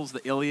battles,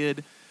 the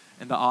Iliad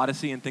and the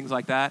Odyssey and things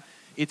like that,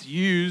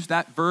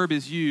 that verb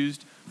is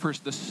used for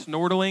the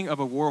snortling of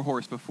a war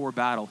horse before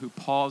battle who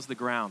paws the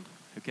ground,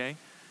 okay?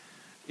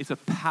 It's a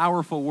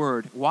powerful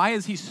word. Why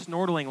is he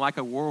snortling like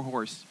a war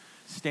horse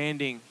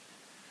standing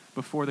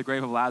before the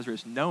grave of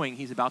Lazarus, knowing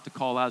he's about to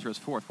call Lazarus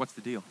forth? What's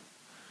the deal?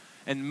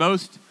 And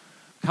most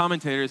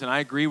commentators, and I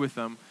agree with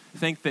them,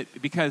 think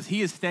that because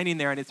he is standing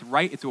there and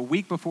it's a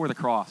week before the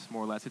cross,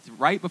 more or less. It's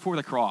right before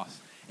the cross.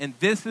 And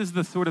this is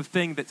the sort of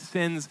thing that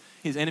sends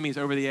his enemies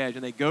over the edge.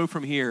 And they go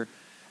from here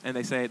and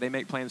they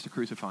make plans to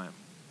crucify him.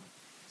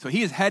 So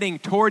he is heading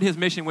toward his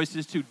mission, which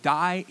is to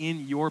die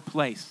in your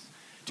place,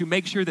 to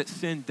make sure that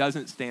sin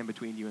doesn't stand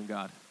between you and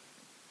God.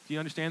 Do you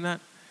understand that?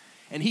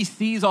 And he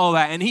sees all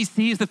that, and he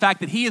sees the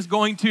fact that he is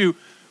going to,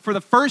 for the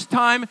first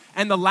time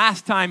and the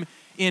last time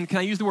in, can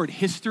I use the word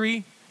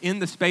history, in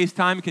the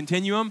space-time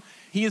continuum,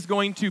 he is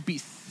going to be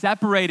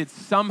separated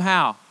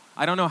somehow.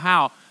 I don't know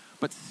how,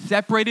 but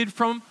separated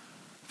from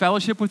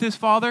fellowship with his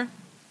Father,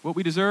 what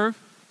we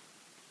deserve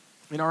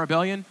in our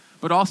rebellion.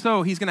 But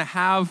also, he's going to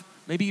have,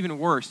 maybe even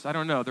worse, I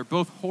don't know, they're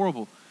both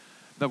horrible,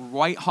 the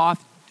white-hot,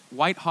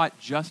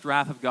 just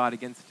wrath of God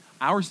against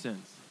our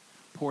sins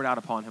poured out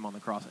upon him on the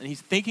cross. And he's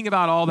thinking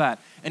about all that.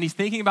 And he's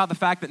thinking about the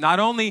fact that not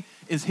only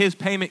is his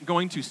payment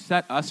going to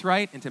set us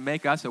right and to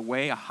make us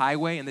a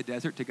highway in the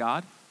desert to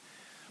God,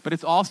 but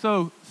it's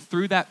also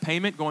through that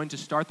payment going to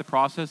start the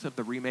process of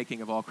the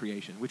remaking of all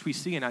creation, which we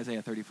see in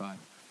Isaiah 35.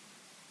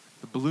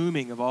 The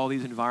blooming of all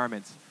these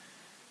environments.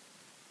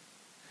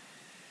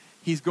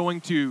 He's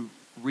going to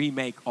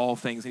remake all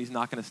things, and he's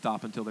not going to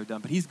stop until they're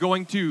done. But he's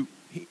going to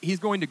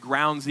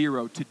ground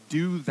zero to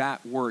do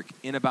that work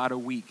in about a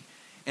week.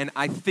 And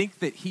I think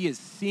that he is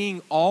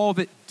seeing all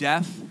that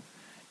death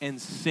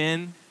and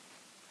sin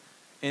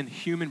and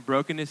human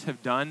brokenness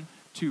have done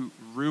to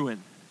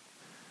ruin,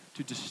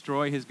 to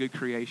destroy his good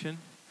creation,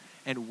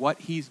 and what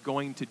he's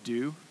going to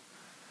do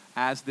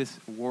as this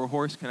war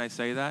horse, can I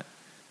say that?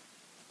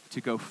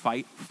 To go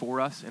fight for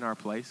us in our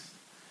place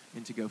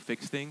and to go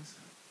fix things.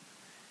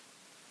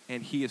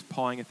 And he is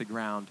pawing at the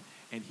ground,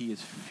 and he is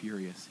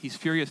furious. He's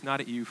furious not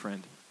at you,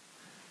 friend.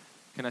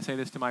 Can I say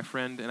this to my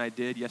friend, and I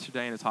did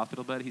yesterday in his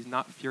hospital bed? He's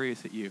not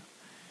furious at you.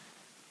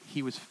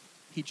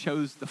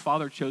 The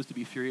Father chose to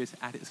be furious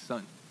at his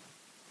Son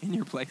in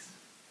your place.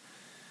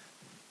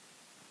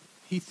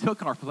 He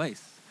took our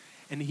place.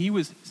 And he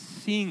was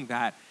seeing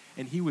that,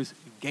 and he was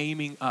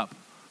gaming up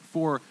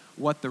for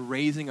what the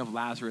raising of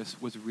Lazarus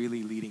was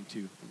really leading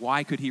to.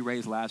 Why could he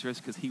raise Lazarus?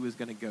 Because he was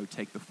going to go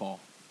take the fall.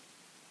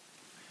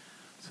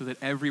 So that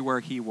everywhere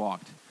he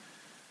walked,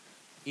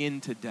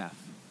 into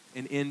death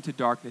and into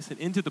darkness and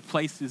into the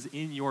places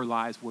in your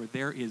lives where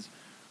there is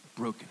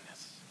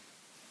brokenness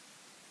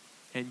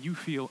and you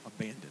feel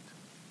abandoned.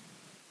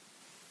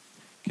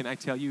 Can I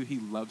tell you, he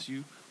loves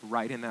you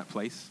right in that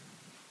place?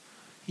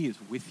 He is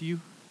with you.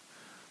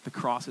 The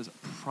cross is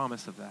a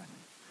promise of that.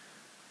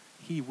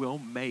 He will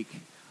make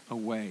a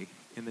way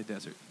in the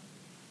desert.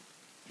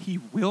 He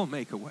will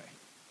make a way.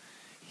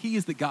 He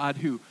is the God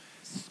who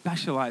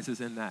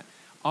specializes in that.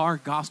 Our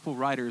gospel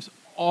writers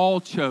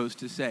all chose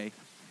to say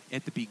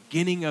at the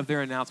beginning of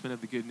their announcement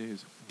of the good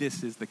news,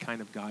 this is the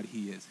kind of God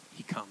he is.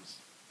 He comes.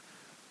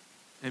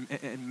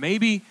 And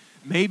maybe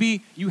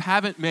you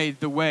haven't made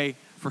the way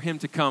for him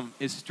to come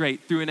is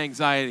straight through an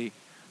anxiety,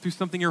 through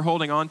something you're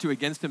holding on to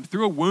against him,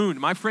 through a wound.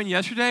 My friend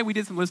yesterday, we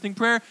did some listening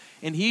prayer,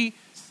 and he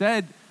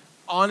said,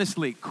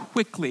 honestly,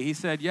 quickly, he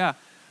said, yeah,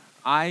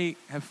 I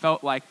have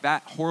felt like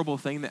that horrible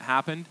thing that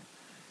happened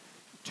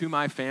to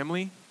my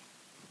family,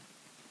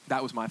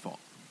 that was my fault.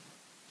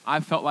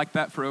 I've felt like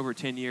that for over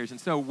 10 years. And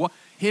so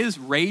his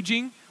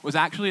raging was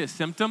actually a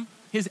symptom.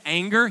 His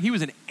anger, he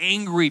was an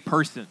angry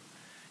person.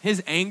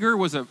 His anger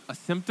was a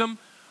symptom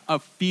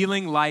of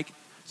feeling like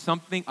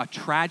something, a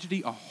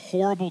tragedy, a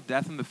horrible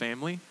death in the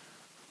family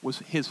was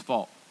his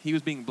fault. He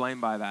was being blamed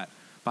by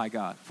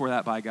God.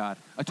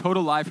 A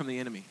total lie from the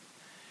enemy.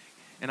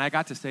 And I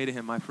got to say to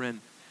him, my friend,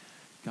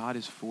 God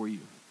is for you.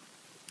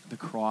 The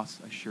cross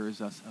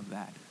assures us of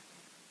that.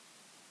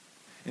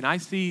 And I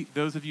see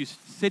those of you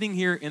sitting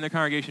here in the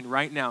congregation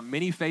right now,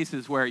 many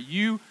faces where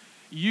you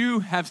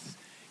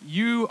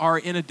are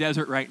in a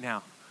desert right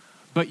now,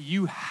 but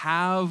you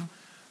have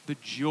the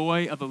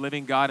joy of the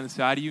living God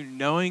inside of you,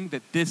 knowing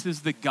that this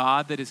is the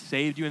God that has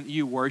saved you and that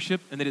you worship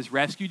and that has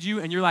rescued you.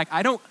 And you're like,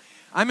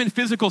 I'm in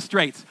physical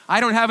straits. I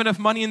don't have enough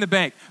money in the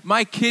bank.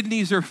 My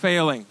kidneys are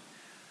failing.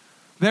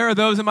 There are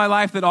those in my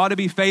life that ought to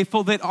be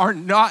faithful that are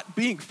not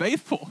being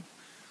faithful.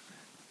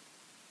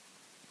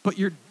 But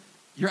you're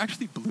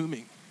actually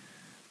blooming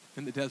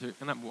in the desert,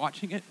 and I'm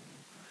watching it,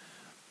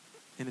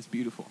 and it's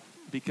beautiful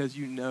because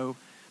you know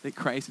that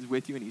Christ is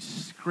with you, and he's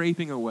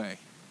scraping away.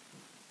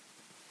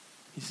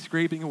 He's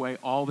scraping away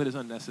all that is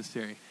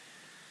unnecessary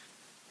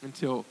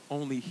until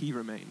only he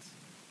remains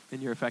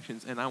in your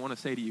affections. And I want to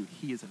say to you,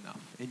 he is enough,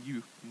 and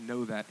you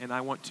know that, and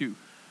I want to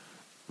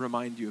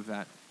remind you of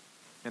that,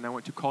 and I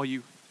want to call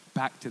you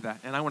back to that,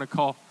 and I want to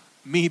call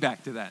me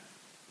back to that,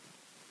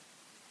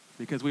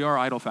 because we are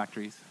idol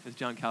factories, as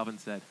John Calvin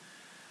said,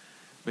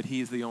 but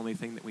he is the only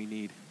thing that we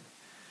need.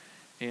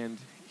 And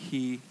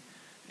he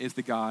is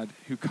the God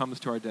who comes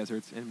to our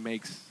deserts and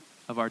makes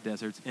of our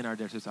deserts, in our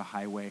deserts, a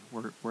highway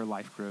where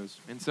life grows.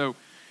 And so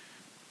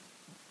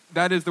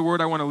that is the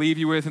word I want to leave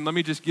you with. And let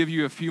me just give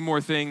you a few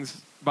more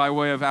things by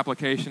way of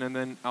application, and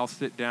then I'll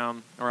sit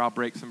down or I'll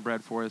break some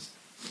bread for us.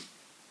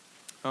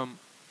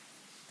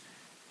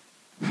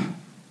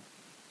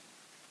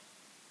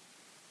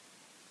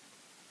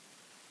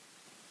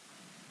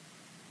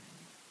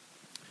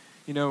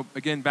 You know,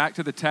 again, back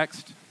to the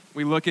text,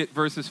 we look at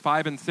verses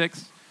 5 and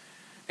 6,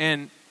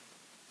 and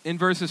in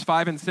verses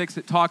 5 and 6,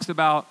 it talks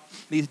about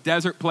these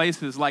desert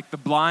places, like the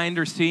blind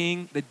are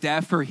seeing, the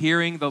deaf are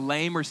hearing, the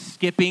lame are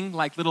skipping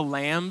like little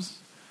lambs.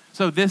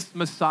 So this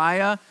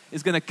Messiah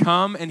is going to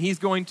come, and he's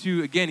going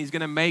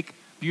to make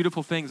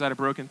beautiful things out of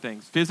broken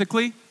things,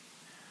 physically,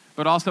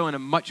 but also in a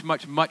much,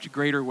 much, much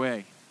greater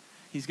way.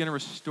 He's going to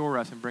restore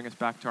us and bring us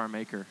back to our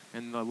Maker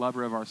and the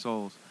lover of our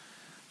souls.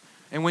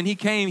 And when he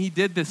came, he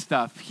did this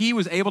stuff. He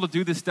was able to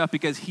do this stuff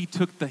because he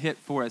took the hit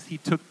for us. He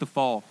took the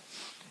fall.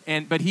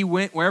 But he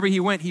went, wherever he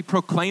went, he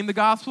proclaimed the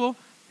gospel.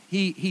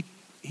 He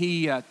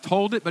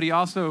told it, but he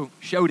also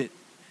showed it.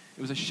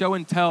 It was a show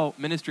and tell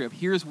ministry of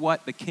here's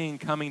what the King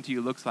coming to you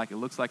looks like. It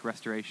looks like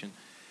restoration.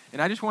 And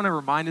I just want to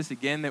remind us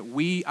again that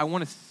I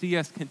want to see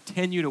us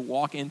continue to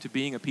walk into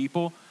being a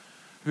people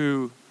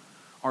who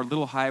are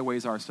little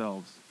highways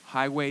ourselves.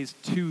 Highways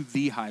to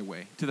the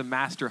highway, to the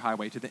master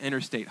highway, to the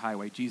interstate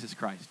highway, Jesus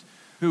Christ.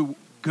 Who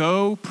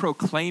go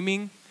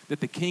proclaiming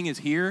that the King is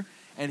here,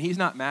 and he's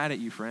not mad at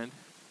you, friend.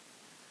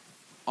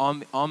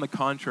 On the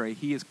contrary,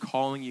 he is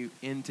calling you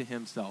into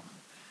himself.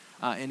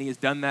 And he has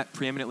done that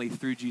preeminently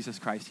through Jesus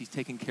Christ. He's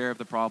taken care of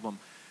the problem.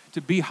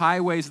 To be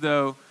highways,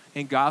 though,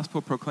 and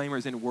gospel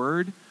proclaimers in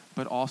word,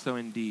 but also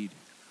in deed.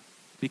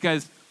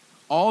 Because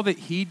all that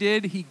he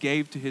did, he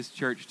gave to his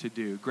church to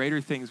do.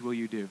 Greater things will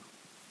you do.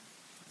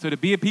 So to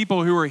be a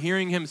people who are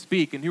hearing him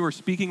speak and who are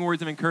speaking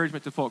words of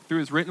encouragement to folk through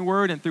his written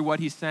word and through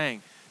what he's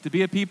saying. To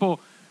be a people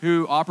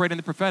who operate in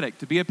the prophetic.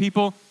 To be a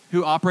people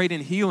who operate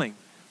in healing.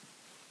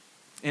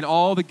 And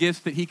all the gifts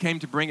that he came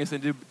to bring us,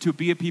 and to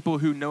be a people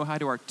who know how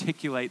to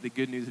articulate the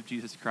good news of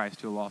Jesus Christ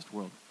to a lost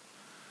world.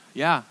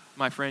 Yeah,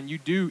 my friend,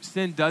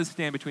 sin does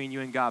stand between you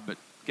and God, but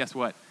guess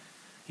what?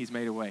 He's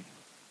made a way.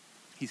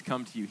 He's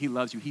come to you. He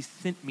loves you. He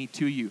sent me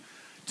to you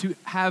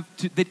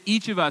that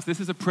each of us, this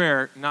is a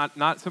prayer,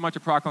 not so much a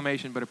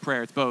proclamation, but a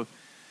prayer, it's both,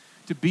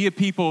 to be a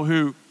people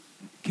who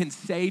can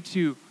say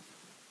to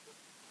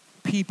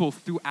people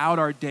throughout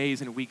our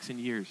days and weeks and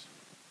years,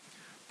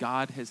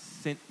 God has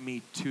sent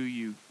me to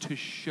you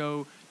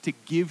to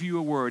give you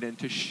a word and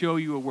to show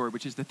you a word,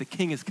 which is that the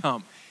King has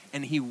come,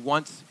 and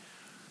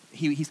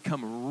he's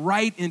come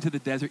right into the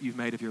desert you've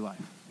made of your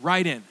life,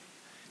 right in.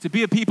 To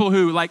be a people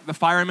who, like the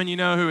firemen,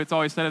 who it's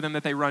always said of them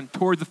that they run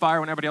towards the fire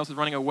when everybody else is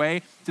running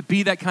away, to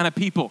be that kind of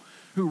people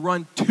who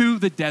run to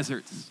the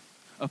deserts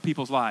of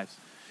people's lives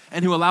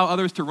and who allow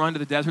others to run to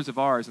the deserts of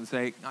ours and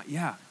say,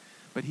 yeah,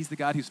 but he's the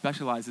God who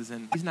specializes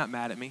in, he's not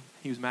mad at me.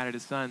 He was mad at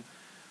his son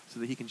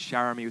so that he can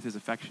shower me with his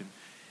affection.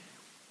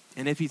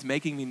 And if he's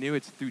making me new,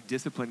 it's through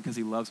discipline because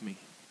he loves me.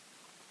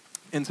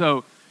 And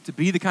so to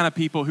be the kind of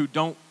people who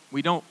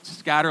we don't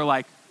scatter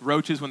like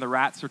roaches when the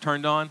rats are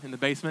turned on in the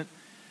basement.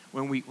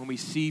 When we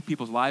see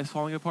people's lives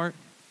falling apart,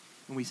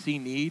 when we see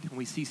need, when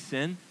we see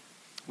sin,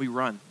 we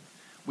run.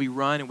 We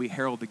run and we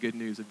herald the good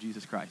news of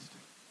Jesus Christ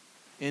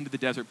into the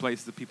desert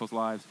places of people's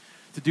lives.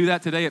 To do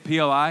that today at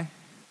PLI,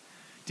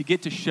 to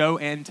get to show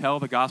and tell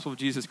the gospel of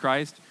Jesus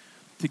Christ,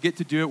 to get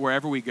to do it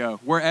wherever we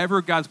go,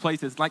 wherever God's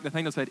placed us, like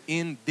Nathaniel said,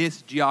 in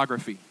this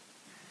geography.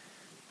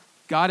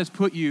 God has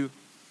put you,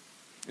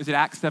 is it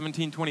Acts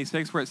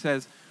 17:26 where it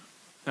says,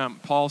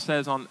 Paul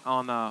says on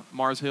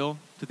Mars Hill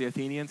to the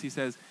Athenians, he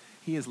says,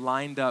 he has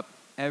lined up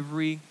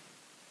every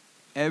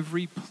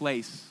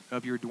place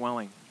of your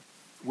dwelling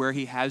where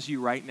he has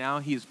you right now.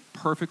 He is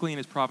perfectly in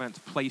his providence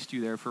placed you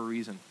there for a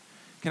reason.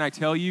 Can I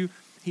tell you,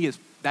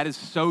 that is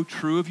so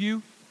true of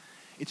you.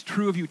 It's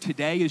true of you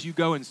today as you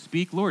go and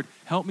speak. Lord,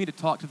 help me to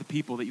talk to the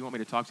people that you want me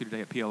to talk to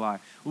today at PLI.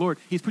 Lord,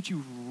 he's put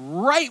you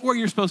right where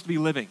you're supposed to be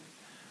living,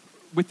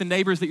 with the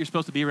neighbors that you're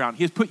supposed to be around.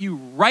 He has put you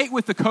right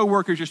with the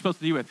coworkers you're supposed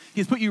to be with.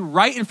 He has put you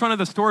right in front of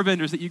the store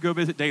vendors that you go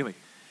visit daily.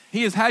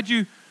 He has had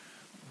you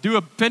do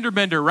a fender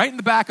bender right in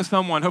the back of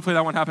someone, hopefully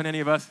that won't happen to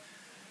any of us,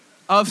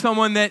 of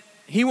someone that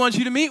he wants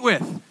you to meet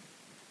with.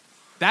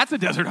 That's a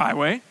desert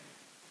highway.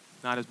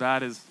 Not as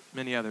bad as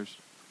many others.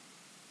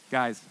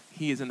 Guys,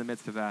 he is in the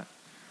midst of that.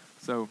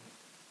 So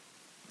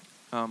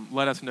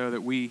let us know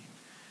that we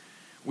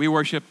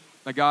worship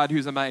a God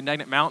who's a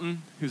magnetic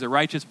mountain, who's a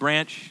righteous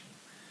branch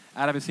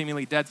out of a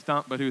seemingly dead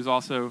stump, but who's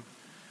also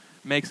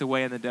makes a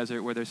way in the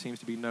desert where there seems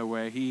to be no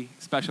way. He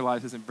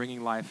specializes in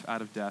bringing life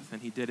out of death,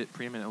 and he did it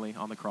preeminently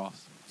on the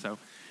cross. So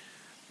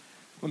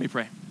let me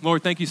pray.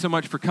 Lord, thank you so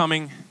much for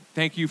coming.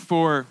 Thank you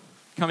for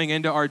coming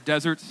into our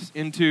deserts,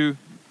 into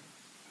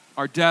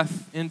our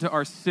death, into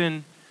our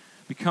sin,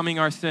 becoming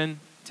our sin,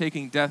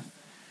 taking death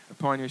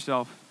upon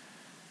yourself,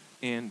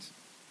 and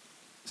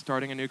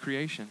starting a new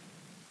creation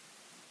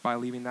by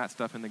leaving that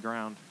stuff in the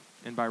ground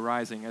and by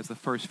rising as the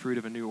first fruit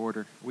of a new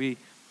order. We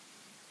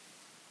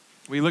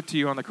look to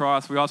you on the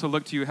cross. We also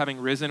look to you having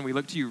risen. We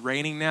look to you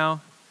reigning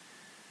now.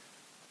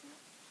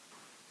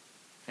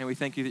 And we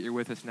thank you that you're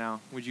with us now.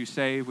 Would you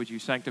save? Would you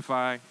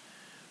sanctify?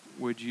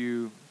 Would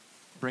you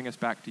bring us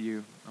back to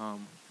you?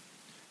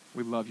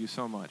 We love you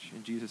so much.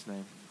 In Jesus'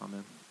 name,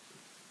 amen.